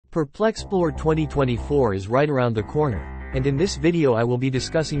Perplexplore 2024 is right around the corner, and in this video I will be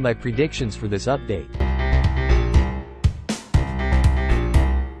discussing my predictions for this update.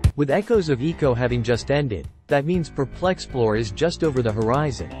 With Echoes of Eco having just ended, that means Perplexplore is just over the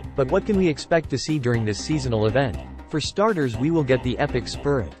horizon. But what can we expect to see during this seasonal event? For starters, we will get the Epic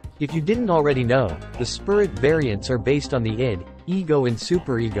Spirit. If you didn't already know, the Spirit variants are based on the id, ego and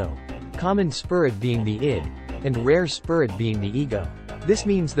superego. Common Spirit being the id, and Rare Spirit being the ego. This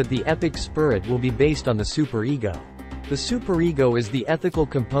means that the Epic Spirit will be based on the superego. The superego is the ethical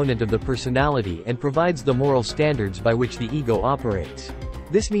component of the personality and provides the moral standards by which the ego operates.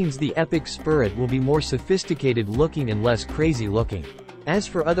 This means the Epic Spirit will be more sophisticated looking and less crazy looking. As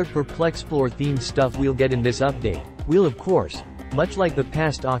for other Perplexplore themed stuff we'll get in this update, we'll of course, much like the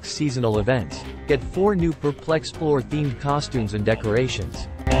past Ox seasonal events, get 4 new Perplexplore themed costumes and decorations.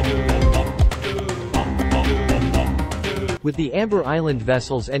 With the Amber Island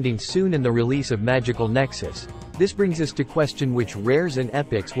vessels ending soon and the release of Magical Nexus, this brings us to question which rares and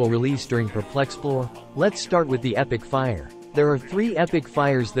epics will release during Perplexplore. Let's start with the Epic Fire. There are 3 epic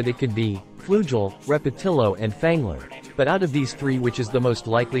fires that it could be: Flugel, Repetillo and Fangler. But out of these 3, which is the most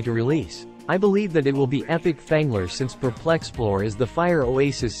likely to release? I believe that it will be Epic Fangler, since Perplexplore is the Fire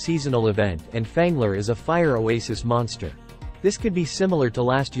Oasis seasonal event and Fangler is a Fire Oasis monster. This could be similar to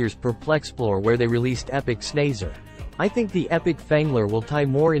last year's Perplexplore where they released Epic Snazer. I think the Epic Fangler will tie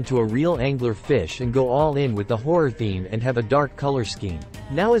more into a real angler fish and go all in with the horror theme and have a dark color scheme.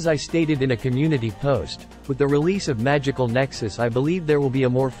 Now, as I stated in a community post, with the release of Magical Nexus I believe there will be a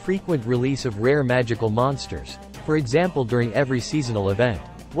more frequent release of rare magical monsters, for example during every seasonal event.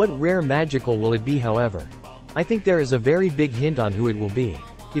 What rare magical will it be, however? I think there is a very big hint on who it will be.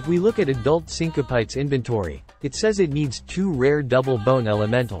 If we look at Adult Syncopite's inventory, it says it needs 2 rare double bone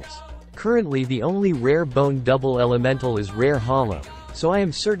elementals. Currently the only rare bone double elemental is Rare Hollow, so I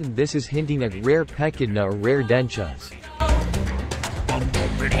am certain this is hinting at rare Peckidna or rare Denchas.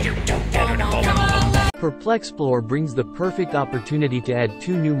 Perplexplore brings the perfect opportunity to add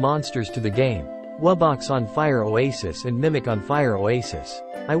 2 new monsters to the game: WUBBOX on Fire Oasis and Mimic on Fire Oasis.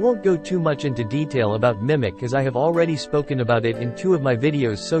 I won't go too much into detail about Mimic as I have already spoken about it in 2 of my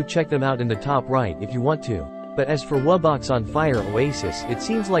videos, so check them out in the top right if you want to. But as for WUBBOX on Fire Oasis, it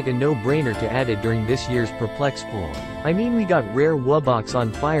seems like a no-brainer to add it during this year's Perplexplore. I mean, we got rare WUBBOX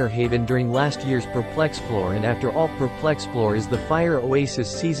on Fire Haven during last year's Perplexplore, and after all, Perplexplore is the Fire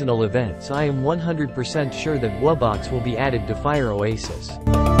Oasis seasonal event, so I am 100% sure that WUBBOX will be added to Fire Oasis.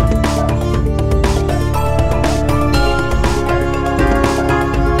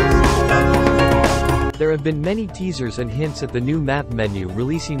 There have been many teasers and hints at the new map menu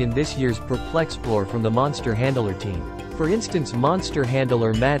releasing in this year's Perplexplore from the Monster Handler team. For instance, Monster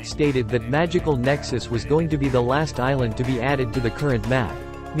Handler Matt stated that Magical Nexus was going to be the last island to be added to the current map,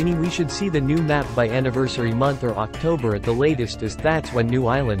 meaning we should see the new map by anniversary month or October at the latest, as that's when new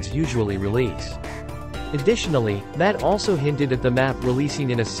islands usually release. Additionally, Matt also hinted at the map releasing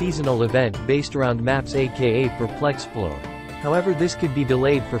in a seasonal event based around maps aka Perplexplore. However, this could be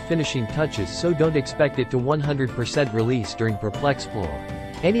delayed for finishing touches, so don't expect it to 100% release during Perplexplore.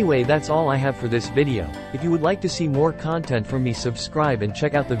 Anyway, that's all I have for this video. If you would like to see more content from me, subscribe and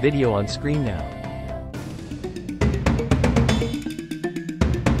check out the video on screen now.